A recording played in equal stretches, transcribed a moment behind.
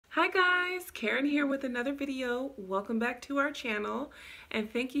guys, Karen here with another video. Welcome back to our channel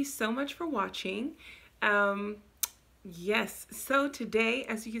and thank you so much for watching. Yes, so today,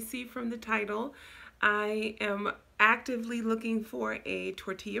 as you can see from the title, I am actively looking for a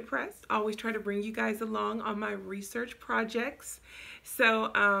tortilla press. I always try to bring you guys along on my research projects.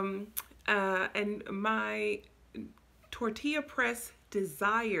 So, and my tortilla press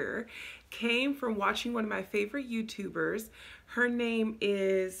desire came from watching one of my favorite YouTubers. Her name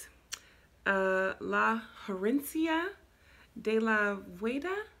is Herencia de la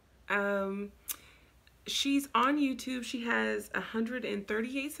Viudas. She's on YouTube. She has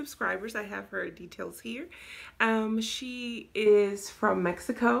 138 subscribers. I have her details here. She is from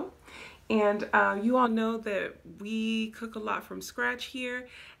Mexico, and you all know that we cook a lot from scratch here,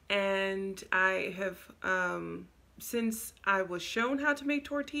 and I have since I was shown how to make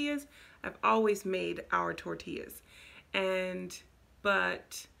tortillas, I've always made our tortillas.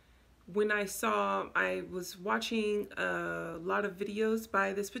 But when I was watching a lot of videos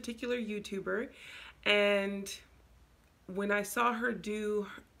by this particular YouTuber, and when I saw her do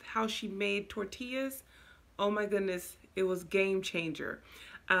how she made tortillas, oh my goodness, it was game changer.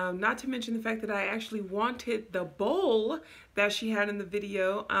 Not to mention the fact that I actually wanted the bowl that she had in the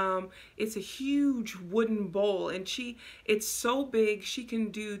video. It's a huge wooden bowl, and it's so big she can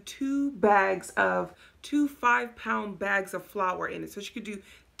do two 5-pound bags of flour in it. So she could do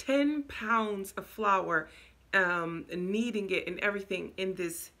 10 pounds of flour, kneading it and everything in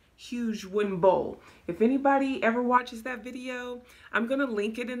this huge wooden bowl. If anybody ever watches that video, I'm gonna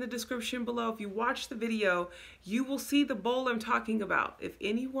link it in the description below. If you watch the video, you will see the bowl I'm talking about. If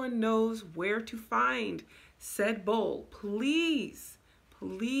anyone knows where to find said bowl, please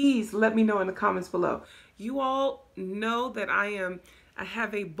let me know in the comments below. You all know that I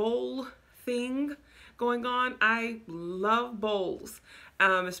have a bowl thing going on. I love bowls,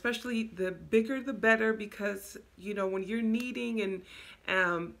 especially the bigger the better, because you know, when you're kneading and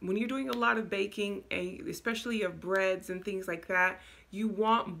when you're doing a lot of baking, especially of breads and things like that, you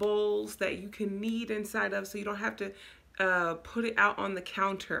want bowls that you can knead inside of, so you don't have to put it out on the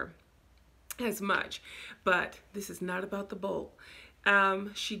counter as much. But this is not about the bowl.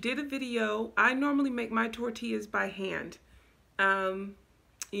 She did a video. I normally make my tortillas by hand,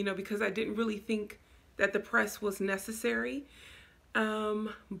 you know, because I didn't really think that the press was necessary.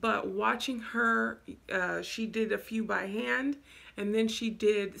 But watching her, she did a few by hand, and then she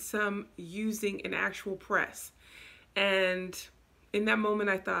did some using an actual press. And in that moment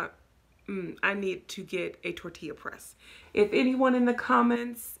I thought, I need to get a tortilla press. If anyone in the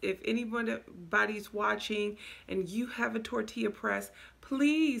comments, if anybody's watching and you have a tortilla press,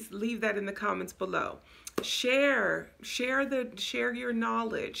 please leave that in the comments below. Share your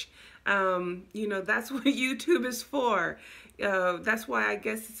knowledge. You know, that's what YouTube is for. That's why I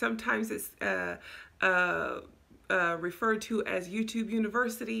guess sometimes it's referred to as YouTube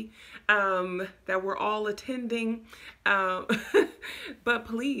University, that we're all attending. But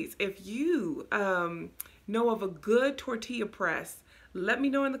please, if you know of a good tortilla press, let me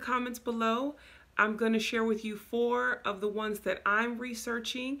know in the comments below. I'm going to share with you 4 of the ones that I'm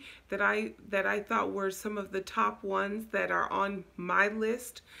researching that I thought were some of the top ones that are on my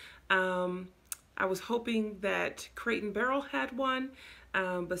list. I was hoping that Crate and Barrel had one,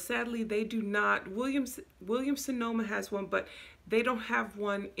 but sadly they do not. Williams-Sonoma has one, but they don't have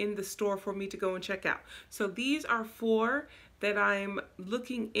one in the store for me to go and check out. So these are 4 that I'm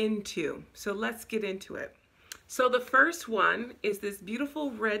looking into. So let's get into it. So the first one is this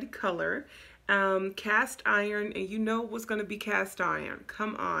beautiful red color, cast iron, and you know it was going to be cast iron.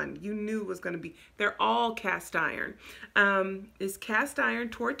 Come on, you knew it was going to be. They're all cast iron. It's cast iron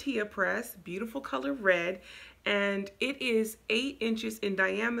tortilla press, beautiful color red, and it is 8 inches in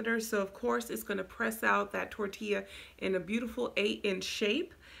diameter. So of course it's going to press out that tortilla in a beautiful 8-inch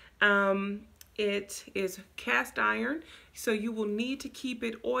shape. It is cast iron, so you will need to keep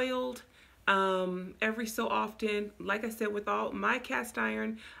it oiled every so often. Like I said, with all my cast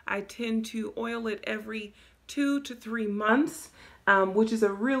iron, I tend to oil it every 2 to 3 months, which is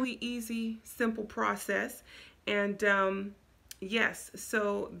a really easy, simple process. And yes,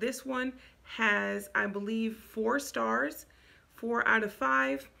 so this one has, I believe, 4 stars, 4 out of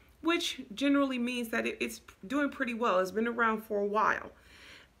 5, which generally means that it's doing pretty well. It's been around for a while.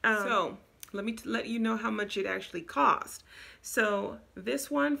 So let me let you know how much it actually cost. So this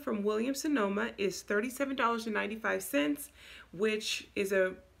one from Williams-Sonoma is $37.95, which is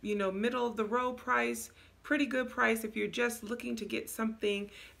a, you know, middle of the road price, pretty good price if you're just looking to get something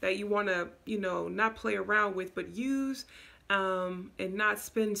that you want to, you know, not play around with, but use and not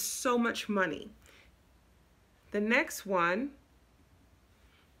spend so much money. The next one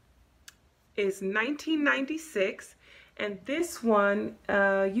is $19.96, and this one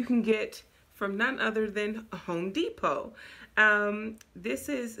you can get from none other than Home Depot. This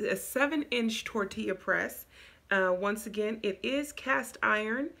is a 7-inch tortilla press. Once again, it is cast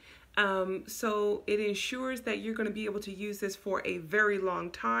iron, so it ensures that you're going to be able to use this for a very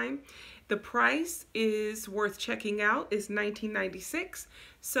long time. The price is worth checking out. It's $19.96.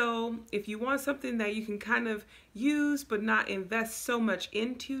 So if you want something that you can kind of use but not invest so much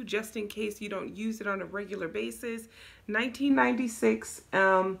into, just in case you don't use it on a regular basis,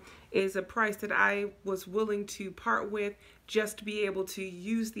 $19.96 is a price that I was willing to part with just to be able to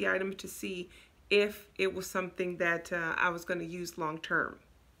use the item to see if it was something that I was going to use long term.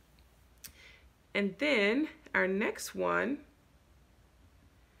 And then our next one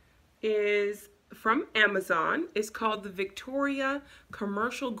is from Amazon. It's called the Victoria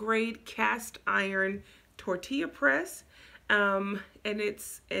Commercial Grade Cast Iron Tortilla Press. And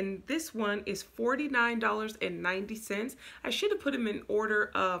this one is $49.90. I should have put them in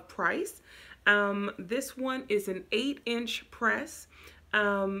order of price. This one is an 8-inch press.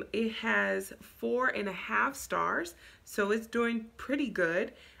 It has 4.5 stars, so it's doing pretty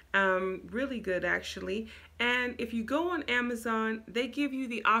good. Really good actually. And if you go on Amazon, they give you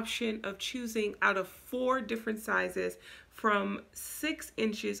the option of choosing out of 4 different sizes from 6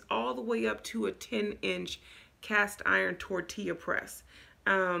 inches all the way up to a 10-inch cast iron tortilla press.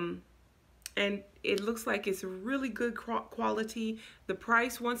 And it looks like it's really good quality. The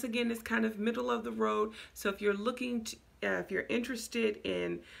price, once again, is kind of middle of the road. So if you're looking to, if you're interested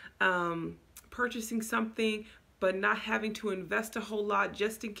in purchasing something but not having to invest a whole lot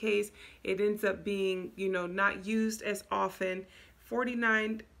just in case it ends up being, you know, not used as often,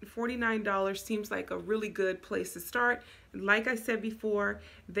 $49 seems like a really good place to start. Like I said before,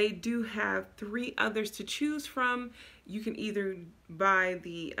 they do have 3 others to choose from. You can either buy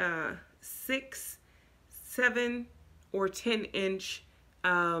the 6, 7, or 10-inch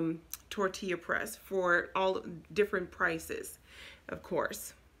tortilla press for all different prices, of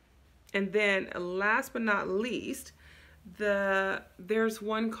course. And then last but not least, there's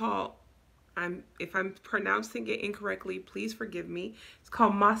one called, if I'm pronouncing it incorrectly, please forgive me. It's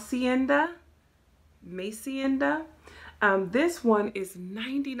called Macienda. This one is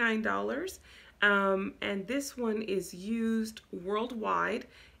 $99, and this one is used worldwide.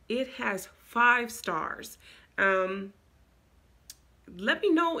 It has 5 stars. Let me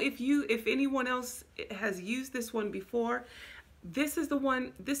know if anyone else has used this one before. This is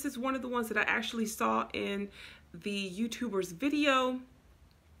one of the ones that I actually saw in the YouTuber's video,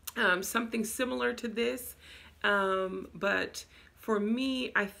 something similar to this, but for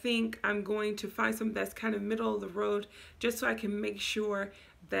me, I think I'm going to find something that's kind of middle of the road, just so I can make sure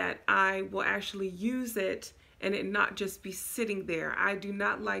that I will actually use it and it not just be sitting there. I do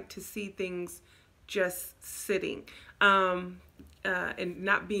not like to see things just sitting and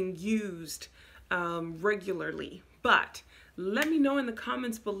not being used regularly. But let me know in the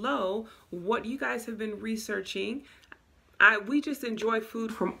comments below what you guys have been researching. We just enjoy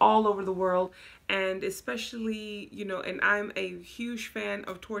food from all over the world, and especially, you know, and I'm a huge fan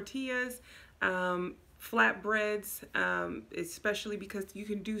of tortillas, flatbreads, especially because you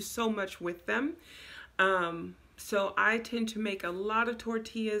can do so much with them. So I tend to make a lot of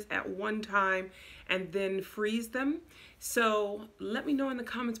tortillas at one time and then freeze them. So let me know in the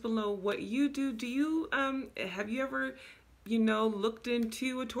comments below what you do. Do you, have you ever, you know, looked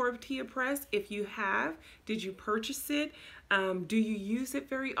into a tortilla press? If you have, did you purchase it? Do you use it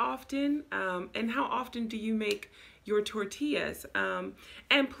very often? And how often do you make your tortillas? And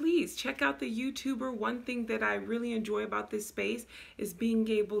please check out the YouTuber. One thing that I really enjoy about this space is being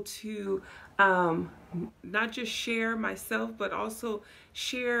able to not just share myself, but also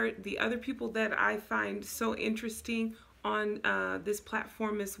share the other people that I find so interesting on this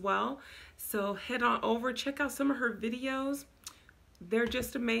platform as well. So head on over, check out some of her videos. They're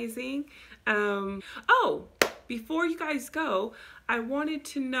just amazing. Oh, before you guys go, I wanted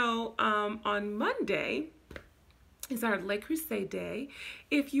to know, on Monday is our Le Creuset day,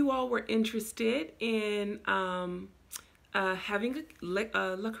 if you all were interested in having a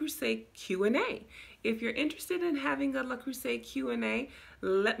Le Creuset Q&A. If you're interested in having a Le Creuset Q&A,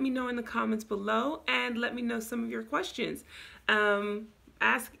 let me know in the comments below and let me know some of your questions.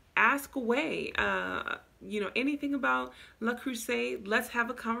 Ask away, you know, anything about Le Creuset. Let's have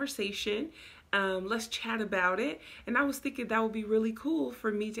a conversation. Let's chat about it. And I was thinking that would be really cool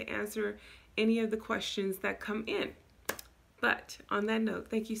for me to answer any of the questions that come in. But on that note,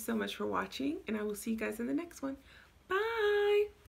 thank you so much for watching, and I will see you guys in the next one. Bye.